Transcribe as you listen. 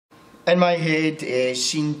In my head,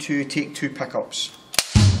 scene 2, take 2 pickups.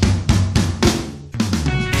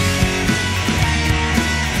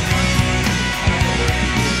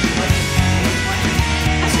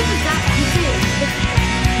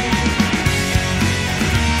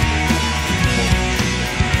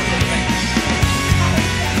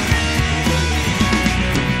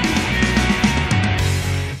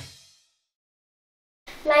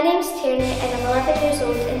 My name's Tierney and I'm 11 years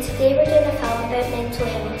old, and today we're doing a film about mental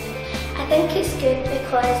health. I think it's good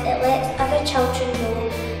because it lets other children know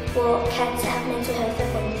what kids that have mental health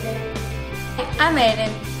are going through. I'm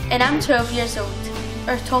Erin and I'm 12 years old.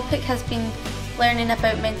 Our topic has been learning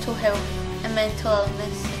about mental health and mental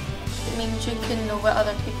illness. It means you can know what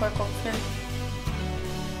other people are going through.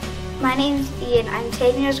 My name's Ian, I'm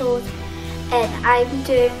 10 years old and I'm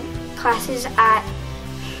doing classes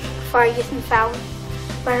for youth and film.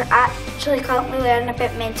 We're actually currently learning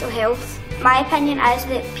about mental health. My opinion is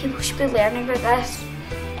that people should be learning about this,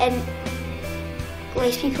 and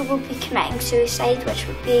less people will be committing suicide, which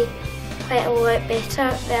would be quite a lot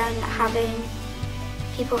better than having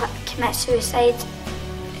people commit suicide.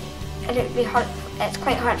 And it would be it's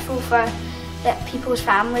quite hurtful for people's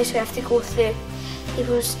families who have to go through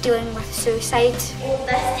people dealing with suicide. Well,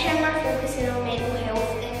 this time we're focusing on mental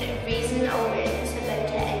health and raising awareness about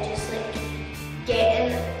it, and just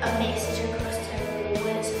getting a message across to everyone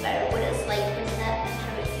what it's about, what it's like with it and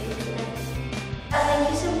how it feels with it. I think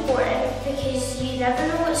it's important because you never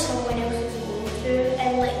know what someone else is going through,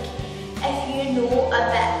 and if you know a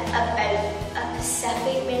bit about a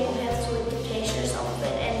specific mental health, so depression or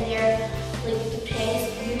something, and they're depressed,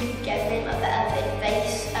 you give them a bit of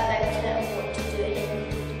advice about it and what to do, and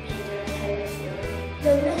depending on how you're feeling.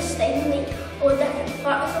 They'll understand all different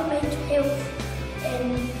parts of mental health.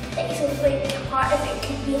 Part of it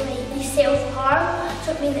could be self-harm,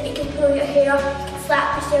 so it means that you can pull your hair, you can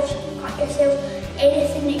slap yourself, you can cut yourself,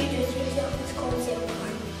 anything that you do to yourself is called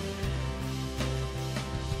self-harm.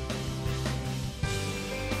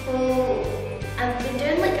 Well, I've been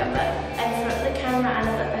doing a bit in front of the camera and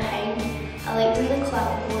a bit behind. I like doing the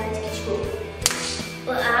clapboard, because you go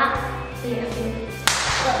like that,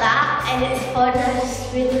 like that, and it's fun, I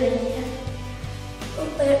just really like it.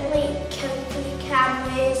 About counting the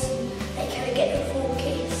cameras, how to get them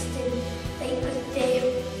focused, and with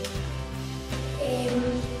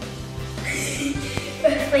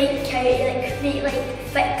how to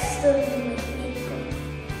fix them and make them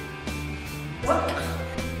work.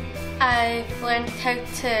 I've learned how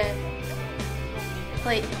to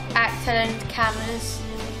act around cameras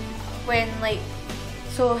when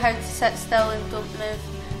so how to sit still and don't move,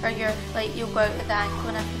 or you'll go out at the angle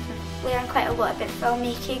and everything. Learn quite a lot about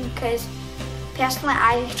filmmaking because personally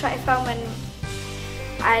I try to film and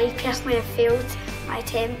I personally have failed my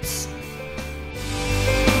attempts.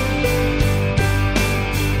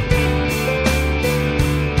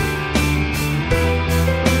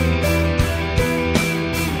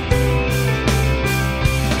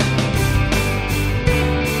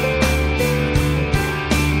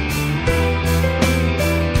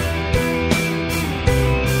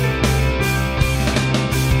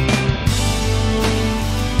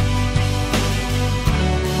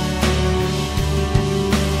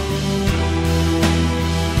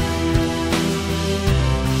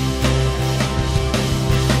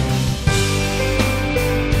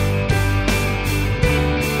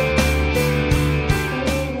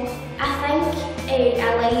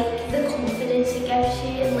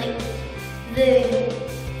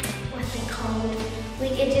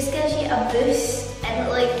 It just gives you a boost, and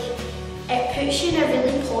it puts you in a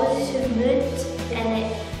really positive mood, and it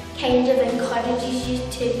kind of encourages you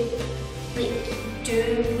to do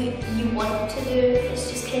what you want to do.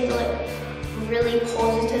 It's just kind of really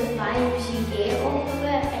positive vibes you get off of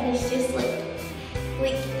it, and it's just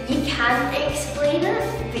you can't explain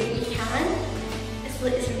it, but you can.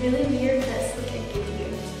 It's really weird, but it's a good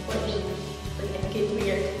weird, a good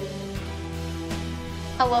weird.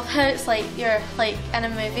 I love how it's you're in a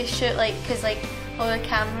movie shoot, because all the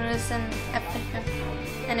cameras and everything,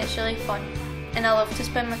 and it's really fun. And I love to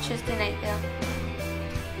spend my Tuesday night there.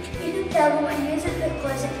 You can tell them I use it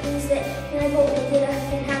because it means that when I go older I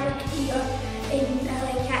can have a career and I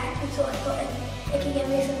like acting, so I thought it can give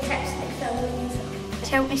me some tips filming and stuff. It's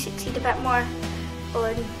helped me succeed a bit more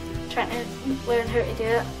on trying to learn how to do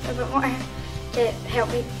it a bit more, to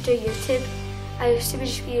help me do YouTube. I used to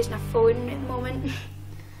just be using a phone at the moment.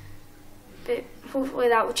 But hopefully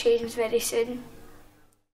that will change very soon.